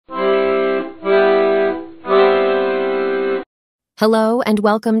Hello and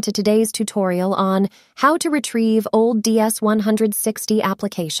welcome to today's tutorial on how to retrieve old DS-160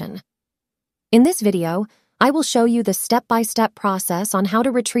 application. In this video, I will show you the step-by-step process on how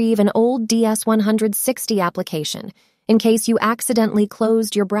to retrieve an old DS-160 application in case you accidentally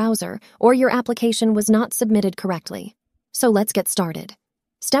closed your browser or your application was not submitted correctly. So let's get started.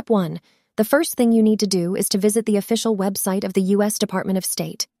 Step 1. The first thing you need to do is to visit the official website of the U.S. Department of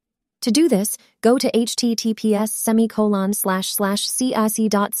State. To do this, go to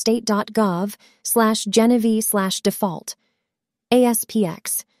https://cse.state.gov/genevieve/default.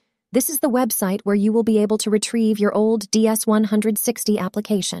 ASPX. This is the website where you will be able to retrieve your old DS-160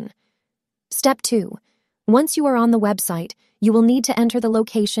 application. Step 2. Once you are on the website, you will need to enter the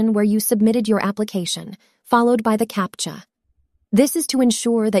location where you submitted your application, followed by the CAPTCHA. This is to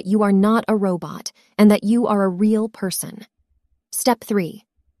ensure that you are not a robot and that you are a real person. Step 3.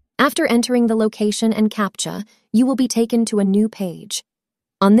 After entering the location and CAPTCHA, you will be taken to a new page.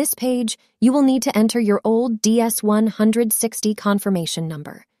 On this page, you will need to enter your old DS-160 confirmation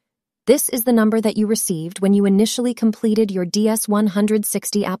number. This is the number that you received when you initially completed your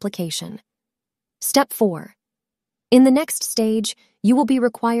DS-160 application. Step 4. In the next stage, you will be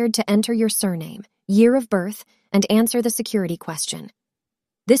required to enter your surname, year of birth, and answer the security question.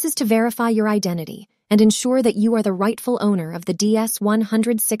 This is to verify your identity and ensure that you are the rightful owner of the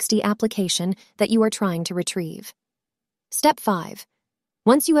DS-160 application that you are trying to retrieve. Step 5.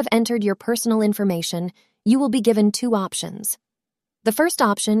 Once you have entered your personal information, you will be given two options. The first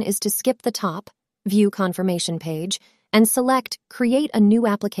option is to skip the top, View Confirmation page, and select Create a New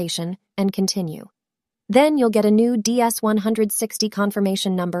Application and Continue. Then you'll get a new DS-160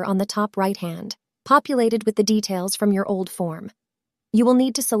 confirmation number on the top right hand, populated with the details from your old form. You will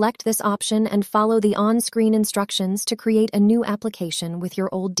need to select this option and follow the on-screen instructions to create a new application with your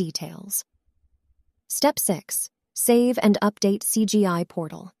old details. Step 6. Save and update CGI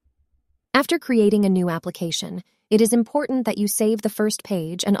portal. After creating a new application, it is important that you save the first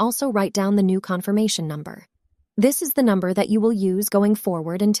page and also write down the new confirmation number. This is the number that you will use going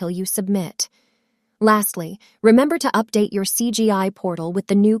forward until you submit. Lastly, remember to update your CGI portal with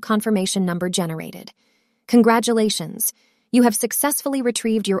the new confirmation number generated. Congratulations! You have successfully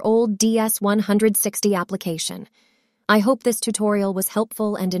retrieved your old DS-160 application. I hope this tutorial was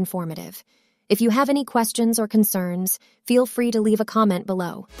helpful and informative. If you have any questions or concerns, feel free to leave a comment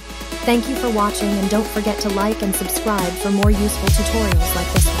below. Thank you for watching, and don't forget to like and subscribe for more useful tutorials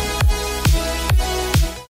like this one.